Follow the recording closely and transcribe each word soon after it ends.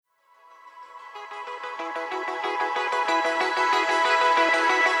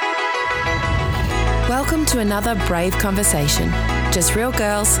Welcome to another Brave Conversation. Just real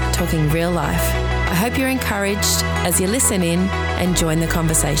girls talking real life. I hope you're encouraged as you listen in and join the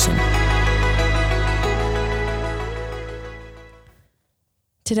conversation.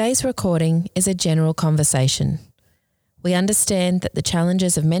 Today's recording is a general conversation. We understand that the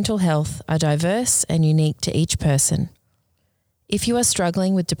challenges of mental health are diverse and unique to each person. If you are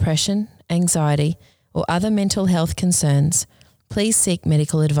struggling with depression, anxiety, or other mental health concerns, please seek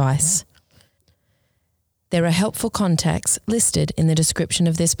medical advice. There are helpful contacts listed in the description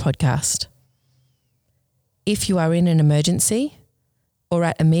of this podcast. If you are in an emergency or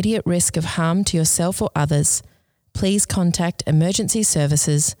at immediate risk of harm to yourself or others, please contact emergency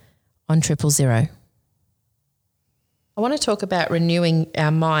services on 000. I want to talk about renewing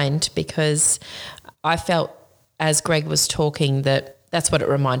our mind because I felt as Greg was talking that's what it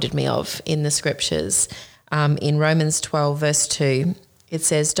reminded me of in the scriptures. In Romans 12 verse 2, it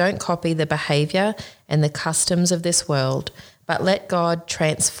says, "Don't copy the behaviour and the customs of this world, but let God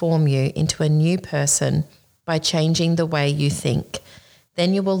transform you into a new person by changing the way you think.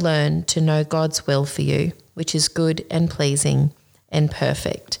 Then you will learn to know God's will for you, which is good and pleasing and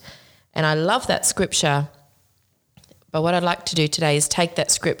perfect." And I love that scripture, but what I'd like to do today is take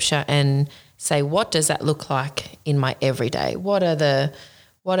that scripture and say, what does that look like in my everyday? What are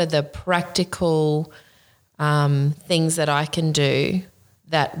the practical things that I can do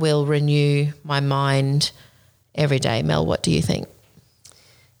that will renew my mind every day? Mel, what do you think?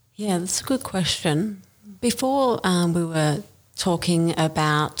 Yeah, that's a good question. Before we were talking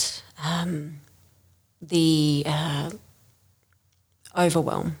about the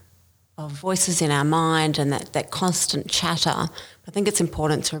overwhelm of voices in our mind and that constant chatter. I think it's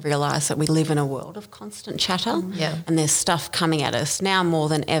important to realise that we live in a world of constant chatter and there's stuff coming at us now more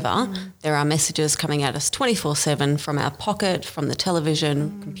than ever. There are messages coming at us 24/7 from our pocket, from the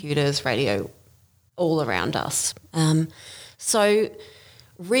television, computers, radio, all around us. So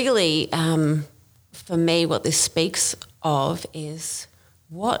really for me what this speaks of is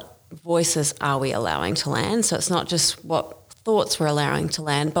what voices are we allowing to land? So it's not just what thoughts we're allowing to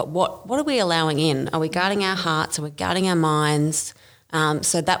land, but what are we allowing in? Are we guarding our hearts? Are we guarding our minds?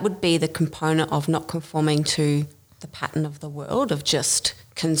 So that would be the component of not conforming to the pattern of the world, of just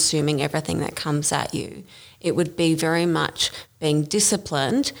consuming everything that comes at you. It would be very much being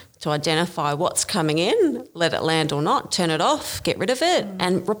disciplined to identify what's coming in, let it land or not, turn it off, get rid of it,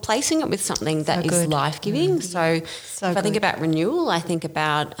 and replacing it with something that is life-giving. So if I think about renewal, I think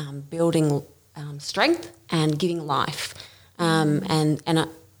about building strength and giving life.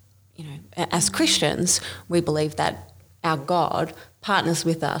 As Christians, we believe that our God partners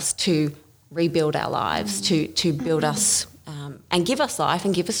with us to rebuild our lives, to build us and give us life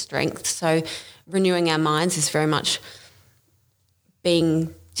and give us strength. So renewing our minds is very much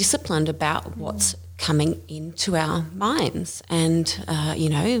being disciplined about what's coming into our minds. And,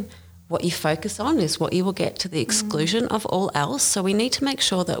 what you focus on is what you will get to the exclusion of all else. So we need to make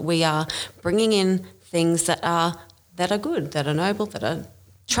sure that we are bringing in things that are good, that are noble, that are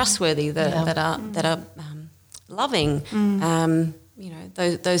trustworthy, that are loving.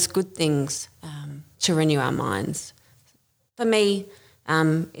 Those good things to renew our minds. For me,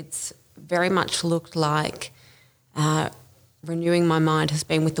 it's very much looked like renewing my mind has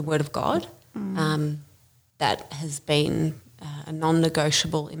been with the Word of God. That has been a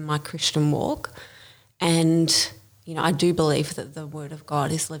non-negotiable in my Christian walk, and I do believe that the Word of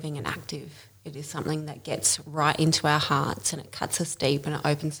God is living and active. It is something that gets right into our hearts and it cuts us deep and it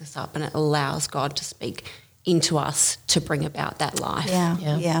opens us up and it allows God to speak into us to bring about that life.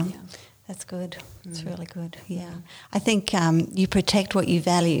 Yeah. That's good. It's really good. Yeah. I think you protect what you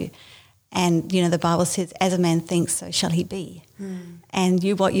value, and the Bible says, "As a man thinks, so shall he be." And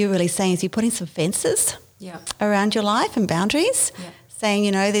what you're really saying is you're putting some fences around your life and boundaries.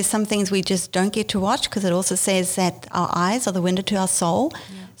 Saying, there's some things we just don't get to watch, because it also says that our eyes are the window to our soul.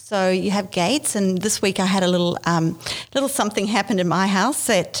 So you have gates, and this week I had a little something happened in my house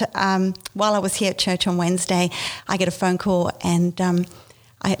that while I was here at church on Wednesday, I get a phone call, and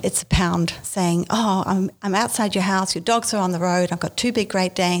it's a pound saying, "Oh, I'm outside your house, your dogs are on the road, I've got 2 big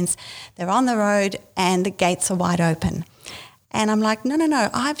Great Danes, they're on the road and the gates are wide open." And I'm like, no,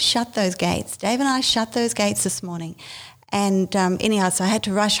 I've shut those gates. Dave and I shut those gates this morning. And anyhow, so I had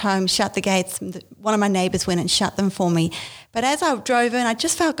to rush home, shut the gates. One of my neighbours went and shut them for me. But as I drove in, I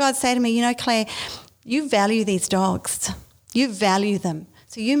just felt God say to me, Claire, you value these dogs. You value them.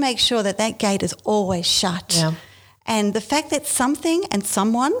 So you make sure that gate is always shut. Yeah. And the fact that something and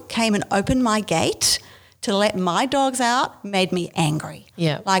someone came and opened my gate to let my dogs out made me angry.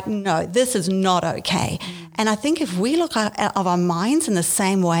 Yeah. Like, no, this is not okay. And I think if we look at our minds in the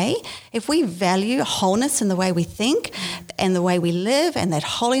same way, if we value wholeness in the way we think and the way we live and that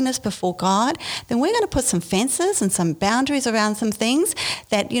holiness before God, then we're going to put some fences and some boundaries around some things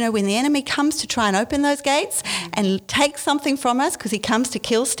that, when the enemy comes to try and open those gates and take something from us, because he comes to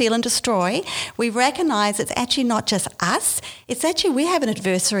kill, steal and destroy, we recognize it's actually not just us. It's actually we have an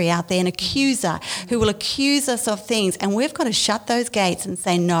adversary out there, an accuser who will accuse us of things, and we've got to shut those gates and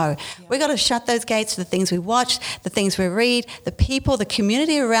say no. We've got to shut those gates to the things we watch, the things we read, the people, the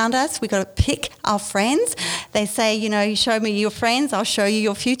community around us. We've got to pick our friends. They say, you show me your friends, I'll show you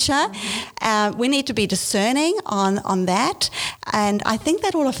your future. We need to be discerning on that. And I think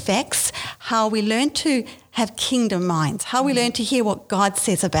that all affects how we learn to have kingdom minds, how we learn to hear what God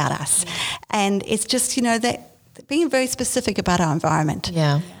says about us. And it's just, that being very specific about our environment.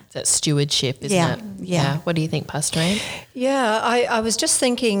 Yeah. That stewardship, isn't it? Yeah. What do you think, Pastor Anne? Yeah, I was just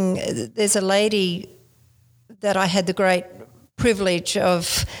thinking, there's a lady that I had the great privilege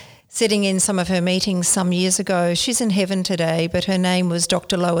of sitting in some of her meetings some years ago. She's in heaven today, but her name was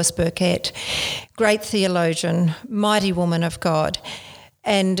Dr. Lois Burkett, great theologian, mighty woman of God.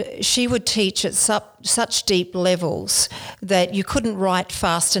 And she would teach at such deep levels that you couldn't write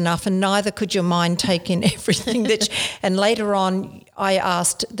fast enough, and neither could your mind take in everything that and later on I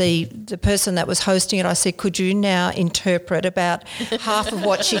asked the person that was hosting it, I said, could you now interpret about half of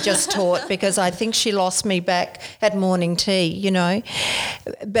what she just taught, because I think she lost me back at morning tea,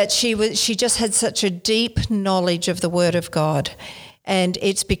 But she just had such a deep knowledge of the Word of God, and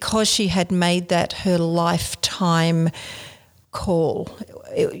it's because she had made that her lifetime call.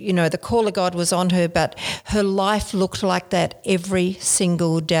 The call of God was on her, but her life looked like that every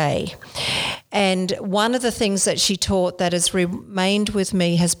single day. And one of the things that she taught that has remained with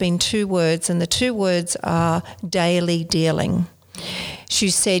me has been 2 words, and the 2 words are daily dealing. She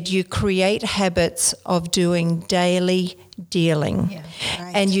said, you create habits of doing daily dealing. Yeah,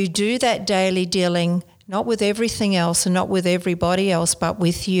 right. And you do that daily dealing not with everything else and not with everybody else, but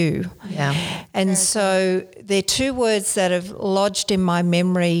with you. Yeah. And so they're 2 words that have lodged in my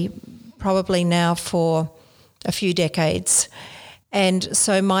memory probably now for a few decades. And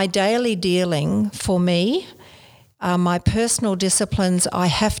so my daily dealing for me, my personal disciplines, I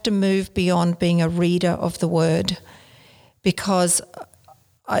have to move beyond being a reader of the Word, because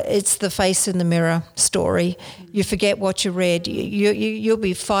it's the face in the mirror story. You forget what you read. You'll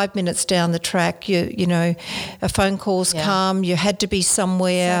be 5 minutes down the track. A phone call's come. You had to be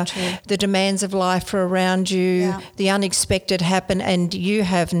somewhere. So true. The demands of life are around you. Yeah. The unexpected happen, and you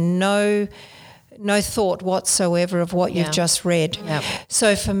have no thought whatsoever of what you've just read. Yeah.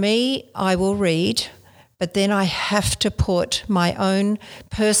 So for me, I will read, but then I have to put my own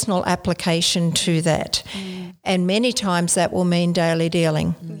personal application to that. And many times that will mean daily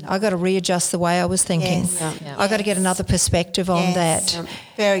dealing. I've got to readjust the way I was thinking. Yes. I've got to get another perspective on Yes. that. Yeah.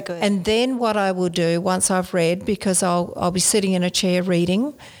 Very good. And then what I will do once I've read, because I'll be sitting in a chair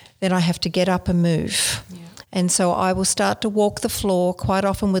reading, then I have to get up and move. Yeah. And so I will start to walk the floor, quite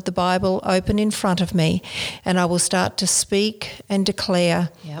often with the Bible open in front of me, and I will start to speak and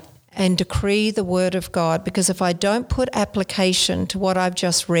declare and decree the Word of God, because if I don't put application to what I've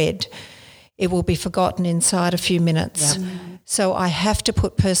just read, it will be forgotten inside a few minutes. Yep. So I have to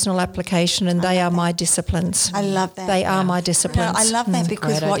put personal application, and they are my disciplines. I love that. They are my disciplines. No, I love that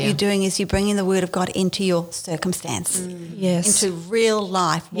because Great what idea. you're doing is you're bringing the Word of God into your circumstance, Yes. into real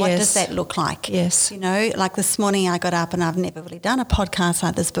life. What Yes. does that look like? Yes. Like this morning I got up and I've never really done a podcast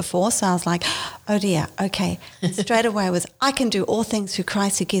like this before, so I was like, oh dear, okay. And straight away was, I can do all things through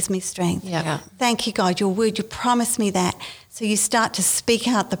Christ who gives me strength. Yeah. Thank you, God, your Word, you promised me that. So you start to speak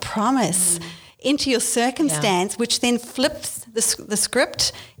out the promise into your circumstance, which then flips the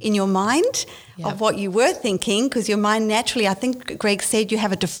script in your mind of what you were thinking, because your mind naturally, I think Greg said, you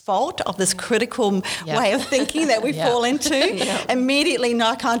have a default of this critical way of thinking that we fall into. Immediately, no,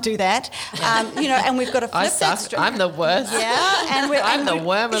 I can't do that. And we've got to flip that script. I'm the worst. Yeah, and I'm the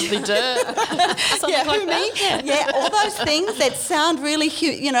worm of the dirt. who me? Yeah, all those things that sound really,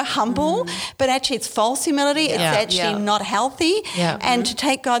 humble, but actually it's false humility. It's actually not healthy. Yeah. And to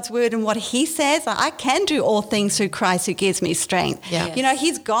take God's word and what He says, I can do all things through Christ who gives me strength. Yeah.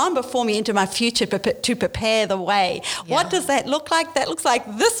 He's gone before me into my future to prepare the way. Yeah. What does that look like? That looks like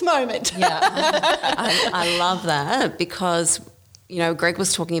this moment. Yeah. I love that because, Greg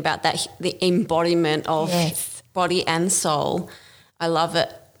was talking about that, the embodiment of body and soul. I love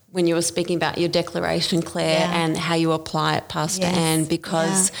it when you were speaking about your declaration, Claire, and how you apply it, Pastor Anne,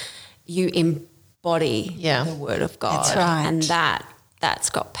 because you embody the Word of God. That's right. And that that's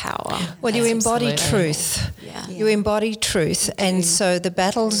got power. Well, you embody Absolutely. truth. Yeah. You embody truth. And so the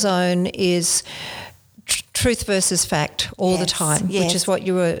battle zone is truth versus fact all the Yes, time, which yes. is what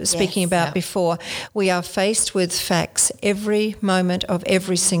you were speaking Yes. about Yeah. before. We are faced with facts every moment of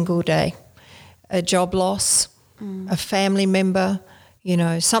every single day. A job loss, a family member,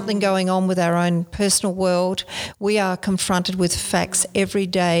 something going on with our own personal world. We are confronted with facts every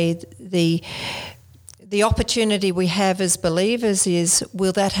day. The opportunity we have as believers is,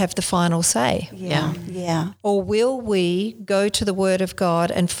 will that have the final say? Yeah. Yeah. Or will we go to the Word of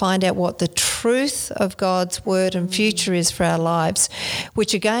God and find out what the truth of God's Word and future is for our lives,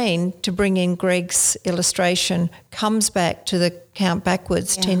 which again, to bring in Greg's illustration, comes back to the count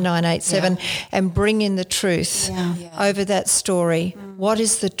backwards, 10, 9, 8, 7, and bring in the truth over that story. What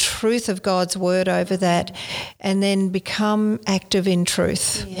is the truth of God's Word over that? And then become active in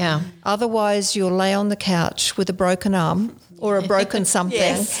truth. Yeah. Otherwise, you'll lay on the couch with a broken arm or a broken something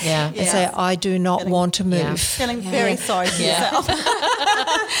Yes. Yeah. and say, I do not want to move. Feeling very sorry for yourself.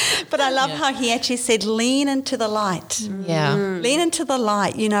 But I love how he actually said, lean into the light. Yeah. Lean into the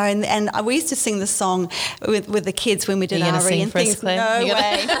light, and we used to sing the song with the kids when we did Are you gonna RE sing and for us, things. Claire? No You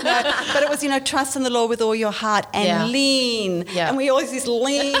way. No. But it was, trust in the Lord with all your heart and lean. Yeah. And we always just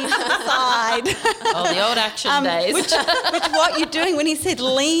lean to the side. Oh, the old action days. Which what you're doing when he said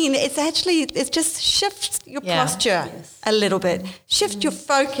lean, it's just shift your Yeah. posture a little bit. Shift your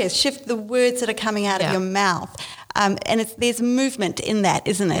focus, shift the words that are coming out of your mouth. And there's movement in that,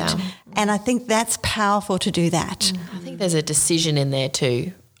 isn't it? Yeah. And I think that's powerful to do that. I think there's a decision in there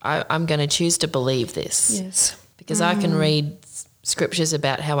too. I'm going to choose to believe this. Yes. Because I can read scriptures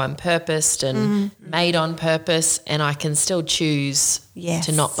about how I'm purposed and made on purpose, and I can still choose Yes.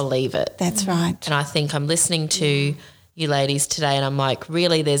 to not believe it. That's right. And I think I'm listening to you ladies today, and I'm like,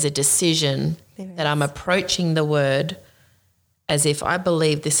 really, there's a decision that I'm approaching the word as if I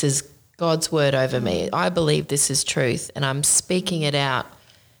believe this is God's word over me. I believe this is truth, and I'm speaking it out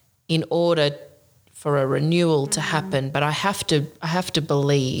in order for a renewal to happen. But I have to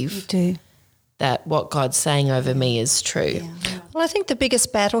believe Do. that what God's saying over me is true. Well, I think the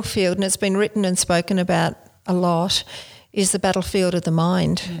biggest battlefield, and it's been written and spoken about a lot, is the battlefield of the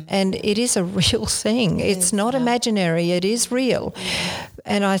mind. And it is a real thing. It's not imaginary, it is real.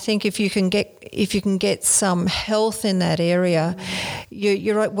 And I think if you can get some health in that area,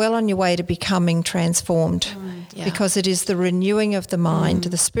 you're well on your way to becoming transformed. Because it is the renewing of the mind,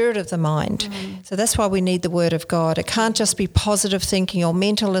 the spirit of the mind. So that's why we need the Word of God. It can't just be positive thinking or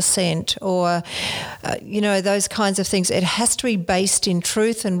mental assent or, those kinds of things. It has to be based in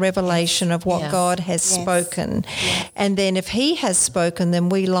truth and revelation of what God has spoken. And then if He has spoken, then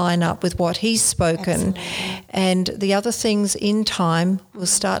we line up with what He's spoken. And the other things in time will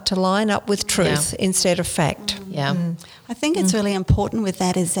start to line up with truth instead of fact. Yeah. I think it's really important with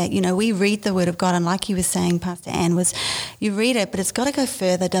that is that, we read the Word of God, and like you were saying, Pastor Anne, was you read it, but it's got to go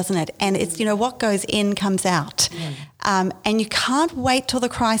further, doesn't it? And it's, what goes in comes out. And you can't wait till the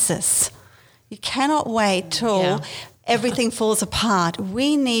crisis. You cannot wait till everything falls apart.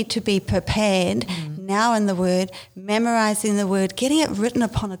 We need to be prepared now in the Word, memorizing the Word, getting it written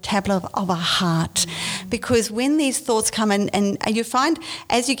upon a tablet of our heart. Because when these thoughts come in, and you find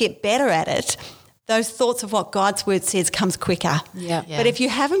as you get better at it, those thoughts of what God's Word says comes quicker. Yeah. But if you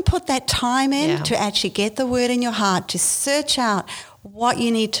haven't put that time in to Yeah. actually get the Word in your heart, to search out what you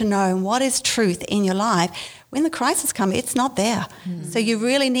need to know and what is truth in your life, when the crisis comes, it's not there. So you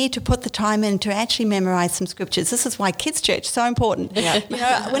really need to put the time in to actually memorize some scriptures. This is why Kids Church is so important.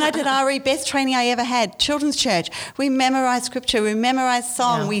 When I did RE, best training I ever had, Children's Church, we memorized scripture, we memorized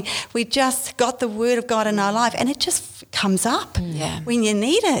song, we just got the Word of God in our life, and it just comes up when you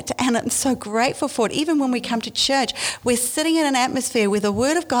need it. And I'm so grateful for it. Even when we come to church, we're sitting in an atmosphere where the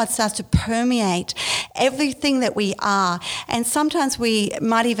Word of God starts to permeate everything that we are. And sometimes we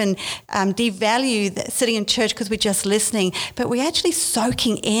might even devalue sitting in church because we're just listening, but we're actually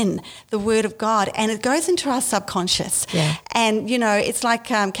soaking in the Word of God, and it goes into our subconscious. And, it's like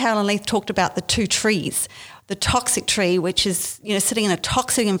Carolyn Leith talked about the two trees. The toxic tree, which is, sitting in a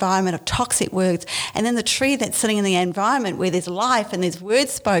toxic environment of toxic words, and then the tree that's sitting in the environment where there's life and there's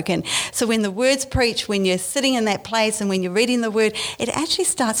words spoken. So when the word's preached, when you're sitting in that place and when you're reading the Word, it actually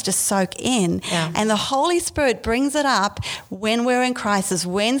starts to soak in. And the Holy Spirit brings it up when we're in crisis,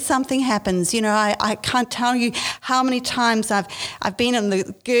 when something happens. I can't tell you how many times I've been on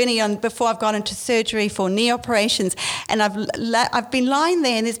the gurney before I've gone into surgery for knee operations, and I've been lying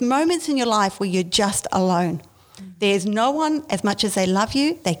there, and there's moments in your life where you're just alone. There's no one, as much as they love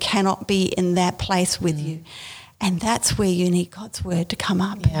you, they cannot be in that place with you. And that's where you need God's word to come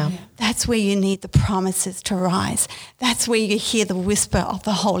up. Yeah. That's where you need the promises to rise. That's where you hear the whisper of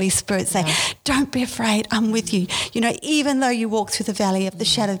the Holy Spirit say, don't be afraid, I'm with you. You know, even though you walk through the valley of the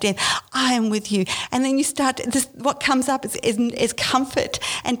shadow of death, I am with you. And then you start, what comes up is comfort,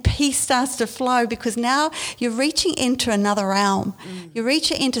 and peace starts to flow, because now you're reaching into another realm. You're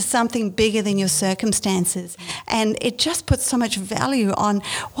reaching into something bigger than your circumstances. And it just puts so much value on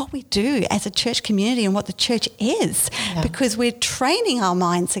what we do as a church community and what the church is, because we're training our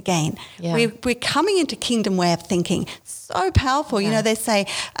minds again. Yeah. We're coming into kingdom way of thinking. So powerful. You know, they say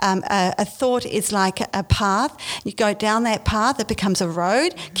a thought is like a path. You go down that path, it becomes a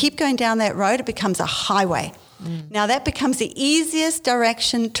road. Keep going down that road, it becomes a highway. Now that becomes the easiest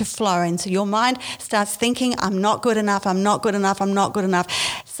direction to flow in. So your mind starts thinking, I'm not good enough, I'm not good enough, I'm not good enough.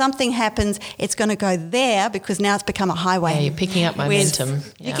 Something happens, it's going to go there, because now it's become a highway. Yeah, you're picking up momentum.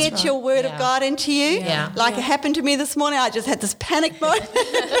 You get your word of God into you. Yeah. Like it happened to me this morning. I just had this panic mode.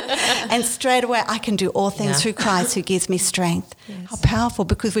 And straight away, I can do all things through Christ who gives me strength. Yes. How powerful,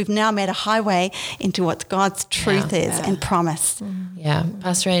 because we've now made a highway into what God's truth is and promise. Yeah.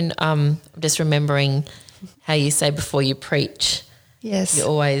 Pastor Anne, I'm just remembering how you say before you preach, Yes. you're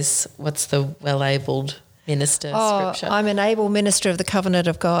always, what's the well-abled minister scripture? I'm an able minister of the covenant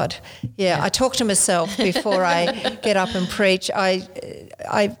of God. Yeah, I talk to myself before I get up and preach. I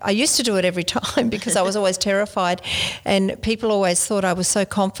used to do it every time because I was always terrified, and people always thought I was so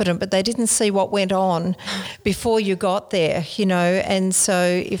confident, but they didn't see what went on before you got there, you know. And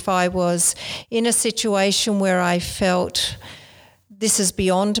so if I was in a situation where I felt this is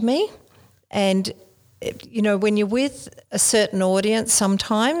beyond me, and you know, when you're with a certain audience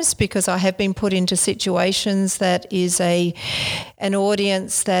sometimes, because I have been put into situations that is an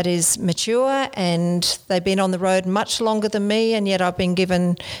audience that is mature and they've been on the road much longer than me, and yet I've been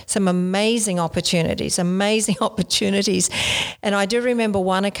given some amazing opportunities. And I do remember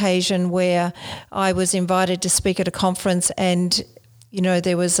one occasion where I was invited to speak at a conference, and, you know,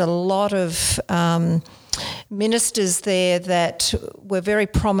 there was a lot of ministers there that were very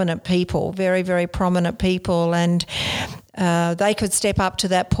prominent people, very, very prominent people, and they could step up to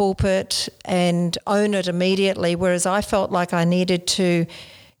that pulpit and own it immediately, whereas I felt like I needed to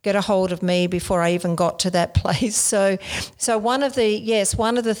get a hold of me before I even got to that place. So one of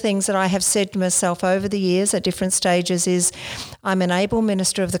the things that I have said to myself over the years at different stages is I'm an able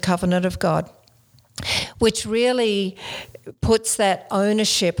minister of the covenant of God, which really puts that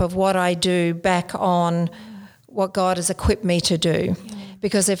ownership of what I do back on what God has equipped me to do.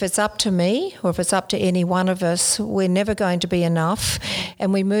 Because if it's up to me, or if it's up to any one of us, we're never going to be enough,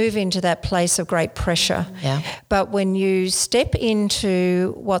 and we move into that place of great pressure. Yeah. But when you step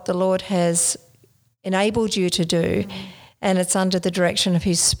into what the Lord has enabled you to do, and it's under the direction of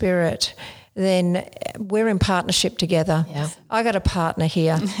His Spirit, then we're in partnership together. Yeah. I got a partner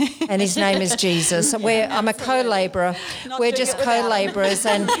here, and his name is Jesus. I'm a co-labourer. We're just co-labourers,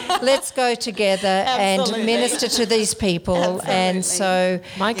 and let's go together and minister to these people. Absolutely. And so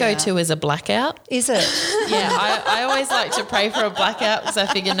My go-to is a blackout. is it? Yeah, I always like to pray for a blackout because I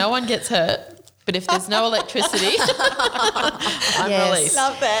figure no one gets hurt. But if there's no electricity, I'm Yes. released.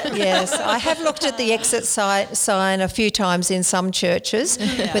 Love that. Yes, I have looked at the exit sign a few times in some churches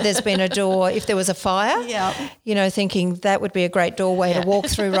where there's been a door if there was a fire, you know, thinking that would be a great doorway to walk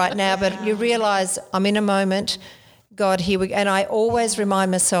through right now. But you realise I'm in a moment, God, here we go. And I always remind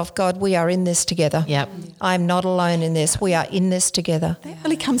myself, God, we are in this together. Yep. I'm not alone in this. We are in this together. That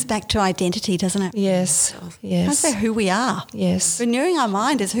really comes back to identity, doesn't it? Yes, Comes yes, back to who we are. yes. Renewing our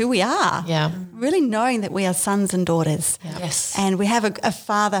mind is who we are. Yeah. Really knowing that we are sons and daughters. Yes. And we have a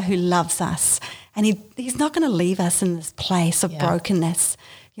Father who loves us. And He's not going to leave us in this place of brokenness.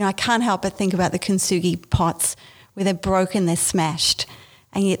 You know, I can't help but think about the kintsugi pots where they're broken, they're smashed.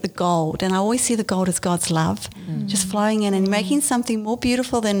 And yet the gold, and I always see the gold as God's love, just flowing in and making something more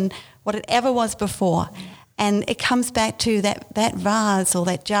beautiful than what it ever was before. And it comes back to that vase or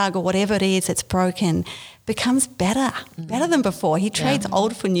that jug or whatever it is that's broken becomes better than before. He trades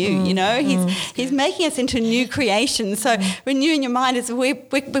old for new, you know. He's making us into new creation. So renewing your mind is we're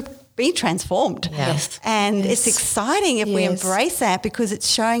being transformed. Yeah. Yes. And it's exciting if we Yes. embrace that, because it's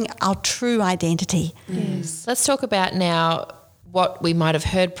showing our true identity. Yes. Let's talk about now what we might have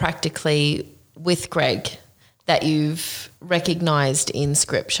heard practically with Greg that you've recognised in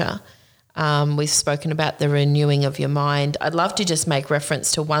Scripture. We've spoken about the renewing of your mind. I'd love to just make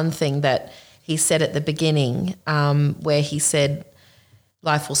reference to one thing that he said at the beginning, where he said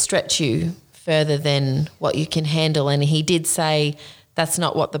life will stretch you further than what you can handle. And he did say that's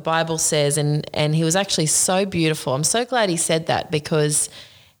not what the Bible says. And he was actually so beautiful. I'm so glad he said that, because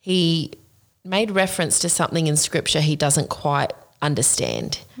he made reference to something in Scripture he doesn't quite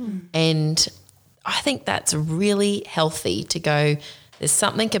understand. And I think that's really healthy to go, there's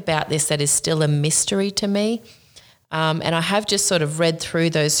something about this that is still a mystery to me. And I have just sort of read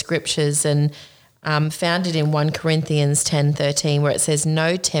through those scriptures and found it in 1 Corinthians 10:13 where it says,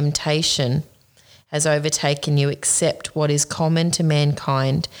 no temptation has overtaken you except what is common to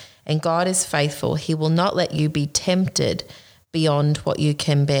mankind, and God is faithful. He will not let you be tempted beyond what you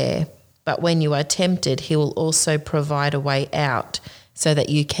can bear. But when you are tempted, he will also provide a way out so that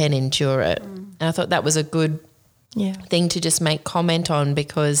you can endure it. And I thought that was a good thing to just make comment on,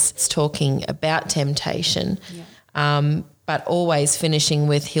 because it's talking about temptation, but always finishing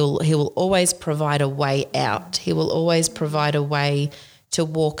with he will always provide a way out. He will always provide a way to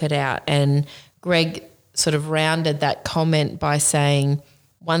walk it out. And Greg sort of rounded that comment by saying,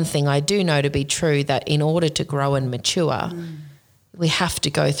 one thing I do know to be true, that in order to grow and mature, we have to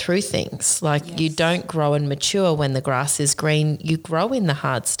go through things. Like you don't grow and mature when the grass is green. You grow in the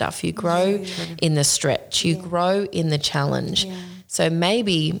hard stuff. You grow in the stretch. You grow in the challenge. Yeah. So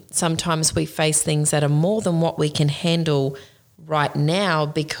maybe sometimes we face things that are more than what we can handle right now,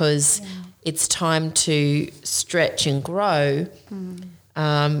 because it's time to stretch and grow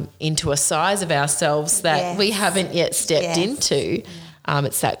into a size of ourselves that we haven't yet stepped into.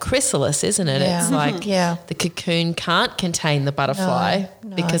 It's that chrysalis, isn't it? Yeah. It's like the cocoon can't contain the butterfly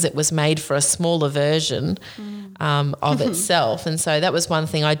because it was made for a smaller version of itself. And so that was one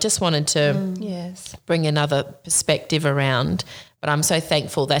thing I just wanted to bring another perspective around. But I'm so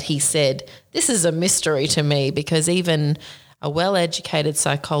thankful that he said, this is a mystery to me, because even a well-educated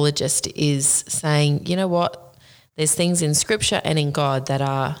psychologist is saying, you know what? There's things in Scripture and in God that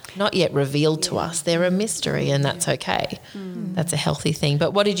are not yet revealed to us. They're a mystery, and that's okay. That's a healthy thing.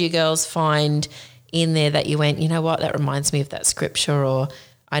 But what did you girls find in there that you went, you know what, that reminds me of that Scripture, or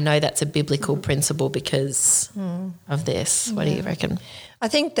I know that's a biblical principle because of this? What do you reckon? I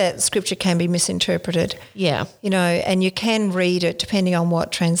think that Scripture can be misinterpreted. Yeah. You know, and you can read it depending on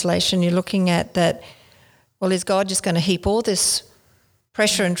what translation you're looking at, that, well, is God just going to heap all this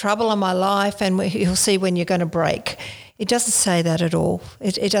pressure and trouble on my life and he'll see when you're going to break? It doesn't say that at all.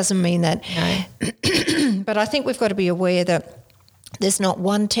 It doesn't mean that. No. But I think we've got to be aware that there's not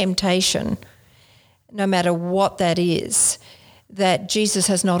one temptation, no matter what that is, that Jesus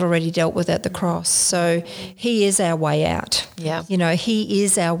has not already dealt with at the cross. So he is our way out. Yeah. You know, he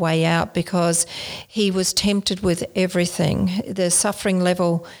is our way out because he was tempted with everything. The suffering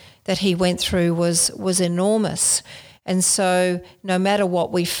level that he went through was enormous. And so no matter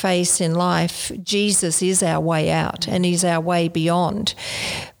what we face in life, Jesus is our way out and he's our way beyond.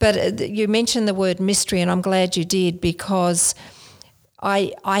 But you mentioned the word mystery, and I'm glad you did, because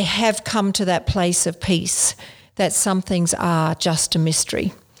I have come to that place of peace that some things are just a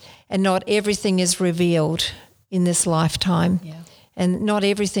mystery and not everything is revealed in this lifetime. Yeah. And not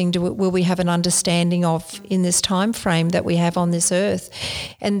everything will we have an understanding of in this time frame that we have on this earth.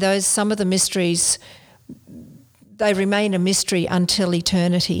 And some of the mysteries, they remain a mystery until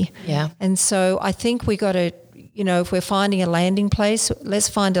eternity. Yeah. And so I think we got to, you know, if we're finding a landing place, let's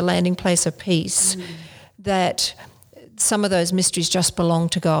find a landing place of peace, that some of those mysteries just belong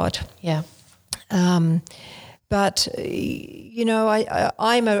to God. Yeah. But, you know,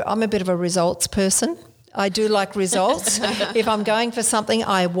 I'm a bit of a results person. I do like results. If I'm going for something,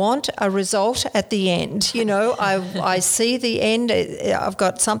 I want a result at the end. You know, I see the end. I've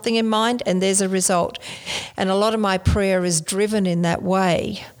got something in mind and there's a result. And a lot of my prayer is driven in that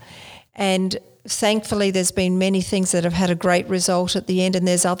way. And thankfully there's been many things that have had a great result at the end, and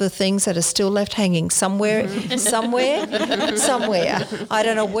there's other things that are still left hanging somewhere. I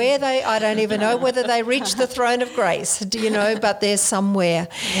don't know where I don't even know whether they reach the throne of grace, do you know, but they're somewhere.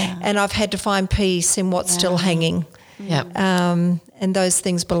 Yeah. And I've had to find peace in what's still hanging. Yeah. And those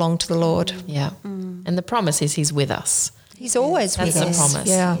things belong to the Lord. Yeah. And the promise is he's with us. He's always with us. That's the promise.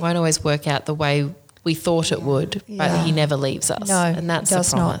 Yeah. It won't always work out the way we thought it would, but he never leaves us. No, and that's the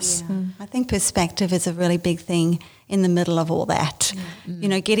promise. Yeah. I think perspective is a really big thing in the middle of all that. You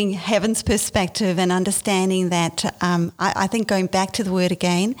know, getting heaven's perspective and understanding that, I think going back to the word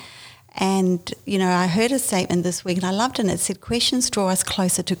again, and, you know, I heard a statement this week and I loved it, and it said, questions draw us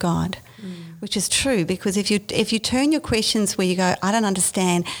closer to God, which is true, because if you turn your questions where you go, I don't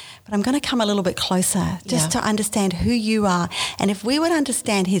understand, but I'm going to come a little bit closer just to understand who you are. And if we would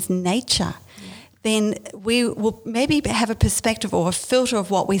understand his nature, then we will maybe have a perspective or a filter of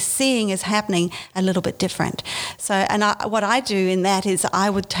what we're seeing is happening a little bit different. So, and what I do in that is I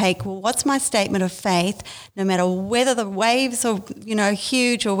would take, well, what's my statement of faith, no matter whether the waves are,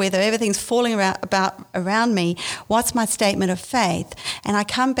 huge or whether everything's falling around me, what's my statement of faith? And I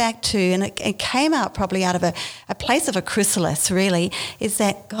come back to, and it came out probably out of a place of a chrysalis, really, is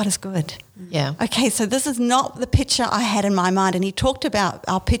that God is good. Yeah. Okay, so this is not the picture I had in my mind. And he talked about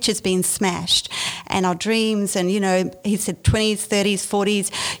our pictures being smashed and our dreams. And, he said 20s, 30s,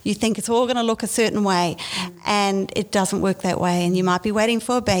 40s, you think it's all going to look a certain way. And it doesn't work that way. And you might be waiting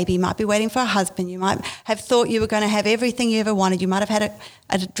for a baby. You might be waiting for a husband. You might have thought you were going to have everything you ever wanted. You might have had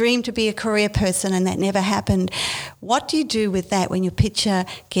a dream to be a career person and that never happened. What do you do with that when your picture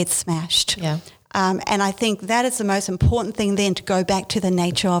gets smashed? Yeah. And I think that is the most important thing then, to go back to the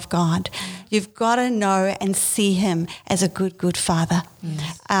nature of God. You've got to know and see him as a good, good father.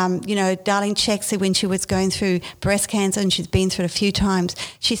 Yes. Darlene Zschech said when she was going through breast cancer, and she's been through it a few times,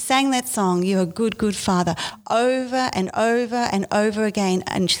 she sang that song, "You're a good, good father," over and over and over again.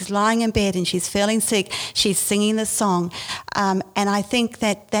 And she's lying in bed and she's feeling sick. She's singing the song. And I think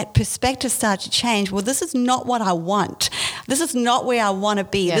that perspective starts to change. Well, this is not what I want. This is not where I want to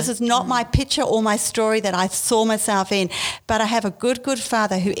be. Yeah. This is not my picture or my story that I saw myself in. But I have a good, good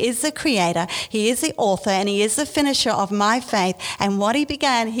father who is the creator. He is the author and he is the finisher of my faith. And what he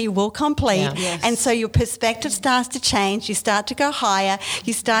began, he will complete. Yeah. Yes. And so your perspective starts to change. You start to go higher.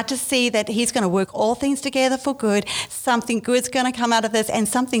 You start to see that he's going to work all things together for good. Something good's going to come out of this, and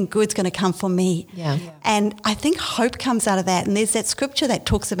something good's going to come for me. Yeah. And I think hope comes out of that. And there's that scripture that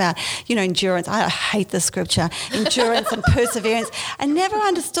talks about, endurance. I hate the scripture. Endurance and perseverance. I never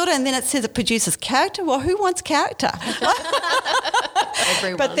understood it. And then it says it produces character. Well, who wants character?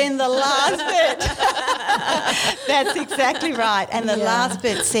 Everyone. But then the last bit, that's exactly right. And the last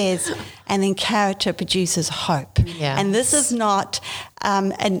bit says, and then character produces hope. Yeah. And this is not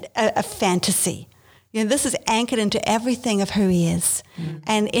a fantasy. This is anchored into everything of who he is.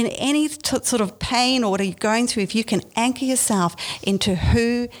 And in any sort of pain or what you're going through, if you can anchor yourself into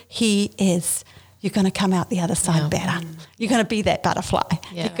who he is, you're going to come out the other side better. You're going to be that butterfly.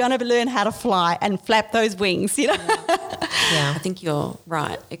 Yeah. You're going to learn how to fly and flap those wings, Yeah. I think you're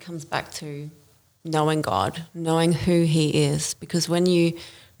right. It comes back to knowing God, knowing who he is, because when you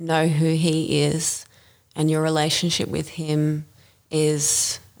know who he is and your relationship with him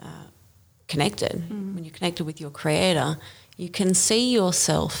is connected, when you're connected with your creator, you can see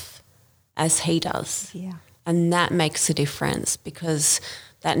yourself as he does. Yeah. And that makes a difference, because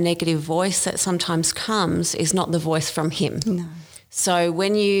that negative voice that sometimes comes is not the voice from him. No. So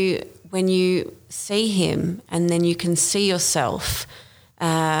when you see him and then you can see yourself,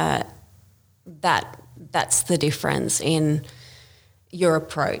 that's the difference in your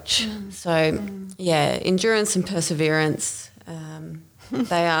approach. So endurance and perseverance,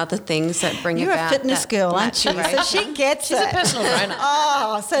 they are the things that bring You're about a fitness that girl, aren't you? So maturation. she gets She's it. a personal trainer.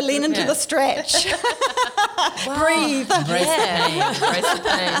 Oh, so lean into the stretch. Breathe. Embrace the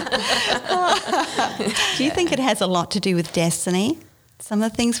pain. Do you think it has a lot to do with destiny? Some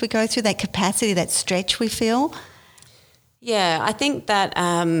of the things we go through, that capacity, that stretch we feel? Yeah, I think that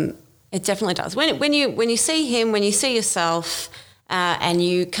it definitely does. When you see him, when you see yourself, and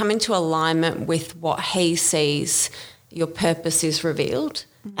you come into alignment with what he sees, your purpose is revealed,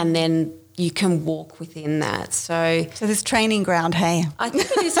 and then you can walk within that. So this training ground, hey? I think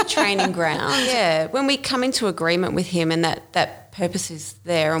it is a training ground. Yeah, when we come into agreement with him and that purpose is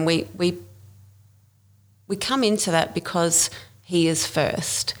there, and we come into that because he is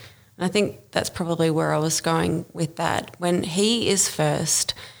first. And I think that's probably where I was going with that. When he is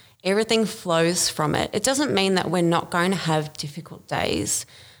first, everything flows from it. It doesn't mean that we're not going to have difficult days,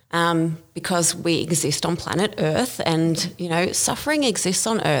 because we exist on planet Earth, and suffering exists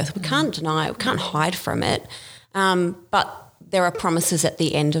on Earth. We can't deny it. We can't hide from it. But there are promises at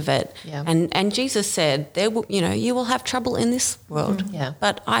the end of it. Yeah. And Jesus said, you will have trouble in this world. Yeah.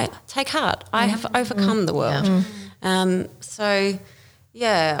 But take heart. I have overcome the world. So,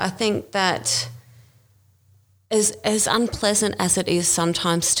 I think that as unpleasant as it is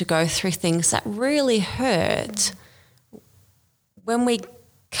sometimes to go through things that really hurt, when we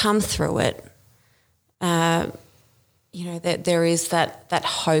come through it, that there is that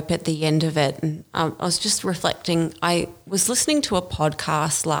hope at the end of it. And I was just reflecting, I was listening to a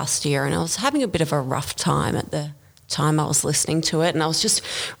podcast last year, and I was having a bit of a rough time at the time I was listening to it, and I was just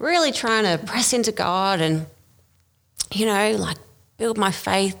really trying to press into God and, build my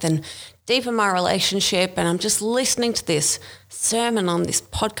faith and deepen my relationship. And I'm just listening to this sermon on this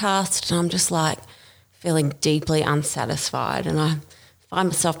podcast, and I'm just feeling deeply unsatisfied, and I find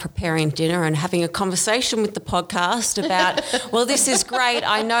myself preparing dinner and having a conversation with the podcast about, well, this is great.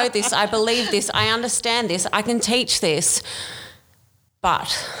 I know this. I believe this. I understand this. I can teach this. But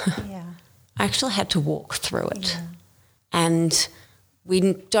I actually had to walk through it. Yeah. And we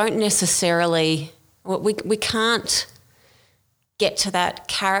don't necessarily, we can't get to that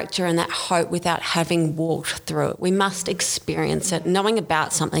character and that hope without having walked through it. We must experience it. Knowing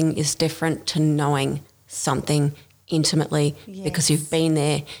about something is different to knowing something intimately, because you've been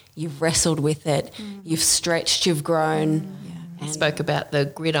there, you've wrestled with it, you've stretched, you've grown. I spoke about the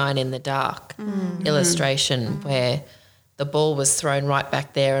gridiron in the dark illustration where the ball was thrown right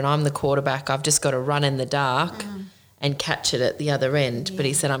back there and I'm the quarterback. I've just got to run in the dark and catch it at the other end. But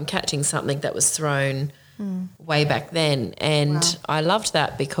he said, I'm catching something that was thrown way back then. And I loved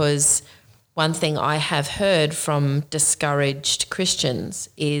that, because one thing I have heard from discouraged Christians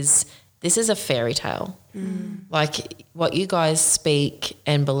is this is a fairy tale. Like what you guys speak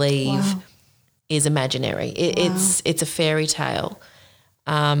and believe is imaginary. It's a fairy tale.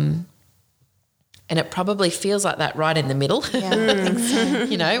 And it probably feels like that right in the middle, I think so.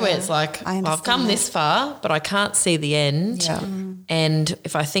 you know, where it's like, I've come this far, but I can't see the end. Yeah. And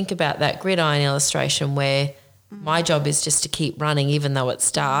if I think about that gridiron illustration where my job is just to keep running, even though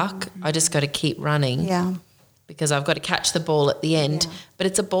it's dark, I just got to keep running because I've got to catch the ball at the end. Yeah. But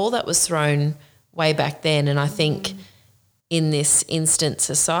it's a ball that was thrown way back then. And I think in this instant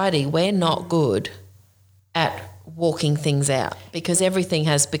society, we're not good at walking things out, because everything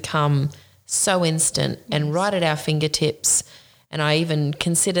has become so instant and right at our fingertips. And I even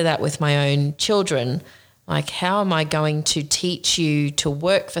consider that with my own children. Like, how am I going to teach you to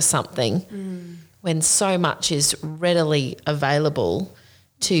work for something when so much is readily available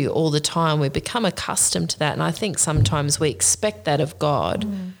to you all the time? We become accustomed to that. And I think sometimes we expect that of God.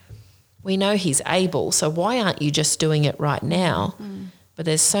 We know he's able, so why aren't you just doing it right now? But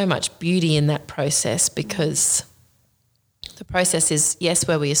there's so much beauty in that process, because the process is, yes,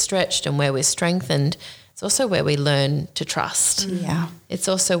 where we are stretched and where we're strengthened. It's also where we learn to trust. Yeah. It's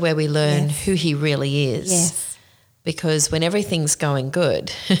also where we learn who he really is. Yes. Because when everything's going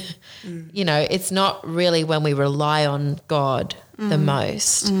good, you know, it's not really when we rely on God the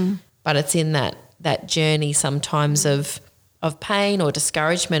most, but it's in that journey sometimes of pain or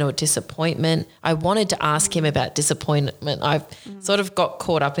discouragement or disappointment. I wanted to ask him about disappointment. I sort of got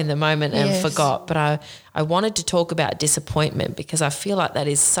caught up in the moment and forgot, but I wanted to talk about disappointment, because I feel like that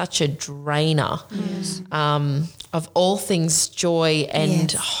is such a drainer. Of all things, joy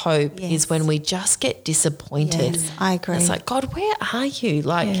and hope is when we just get disappointed. Yes, I agree. It's like, God, where are you?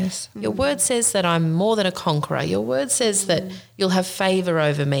 Like, your word says that I'm more than a conqueror. Your word says that you'll have favour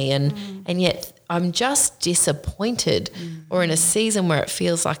over me, and yet I'm just disappointed, or in a season where it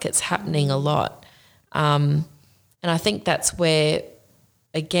feels like it's happening a lot. And I think that's where,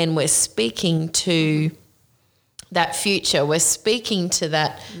 again, we're speaking to that future. We're speaking to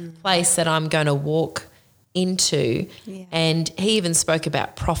that place that I'm going to walk into. And he even spoke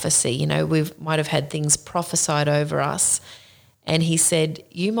about prophecy. You know, we might have had things prophesied over us, and he said,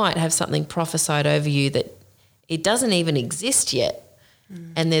 you might have something prophesied over you that it doesn't even exist yet.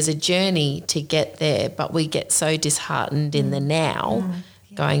 And there's a journey to get there, but we get so disheartened in the now,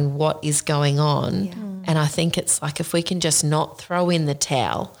 going, what is going on? And I think it's like, if we can just not throw in the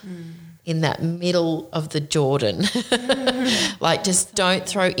towel in that middle of the Jordan, like, just don't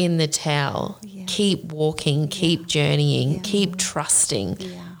throw in the towel. Keep walking, keep journeying, keep trusting,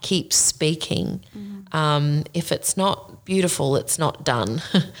 keep speaking. If it's not beautiful, it's not done.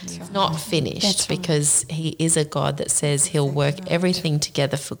 It's not finished, because he is a God that says he'll work everything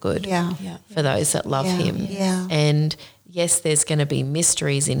together for good for those that love him. And yes, there's going to be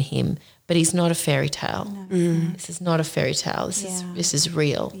mysteries in him, but he's not a fairy tale. This is not a fairy tale. This is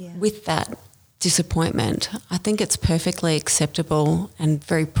real. With that disappointment, I think it's perfectly acceptable and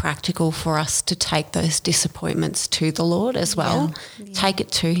very practical for us to take those disappointments to the Lord as well. Take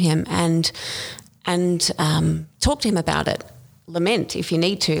it to him and talk to him about it. Lament if you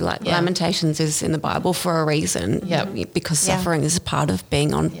need to. Like Lamentations is in the Bible for a reason, because suffering is a part of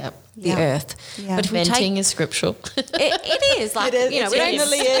being on the earth. But if venting is scriptural. it is. Like, you know, we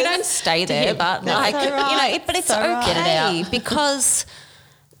don't stay there, but like, you know, but it's okay because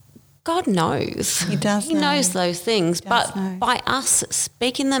God knows. He does. He knows those things. But by us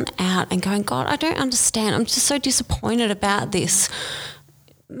speaking them out and going, God, I don't understand. I'm just so disappointed about this.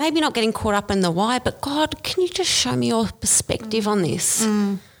 Maybe not getting caught up in the why, but God, can you just show me your perspective on this?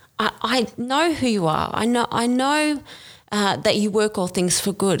 I know who you are. I know that you work all things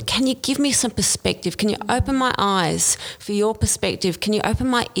for good. Can you give me some perspective? Can you open my eyes for your perspective? Can you open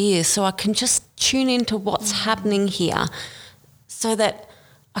my ears so I can just tune into what's happening here? so that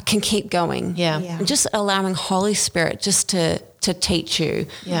I can keep going. Yeah. Yeah. And just allowing Holy Spirit just to teach you.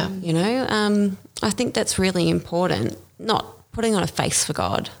 Yeah. You know, I think that's really important, not putting on a face for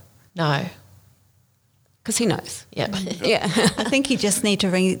God, No. because he knows. Yeah. Yeah. I think you just need to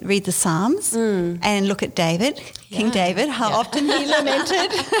read the Psalms and look at David, King David, how often he lamented.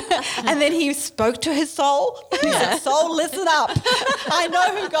 And then he spoke to his soul. He said, soul, listen up. I know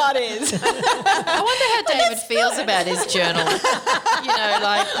who God is. I wonder how David feels about his journal. You know,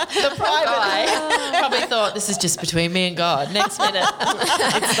 like the private guy probably thought, this is just between me and God. Next minute,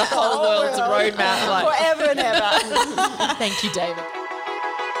 it's the whole world's roadmap. Like, Forever and ever. thank you, David.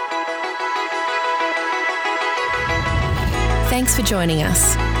 Thanks for joining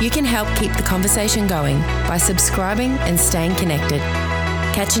us. You can help keep the conversation going by subscribing and staying connected.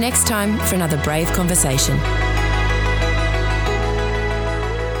 Catch you next time for another brave conversation.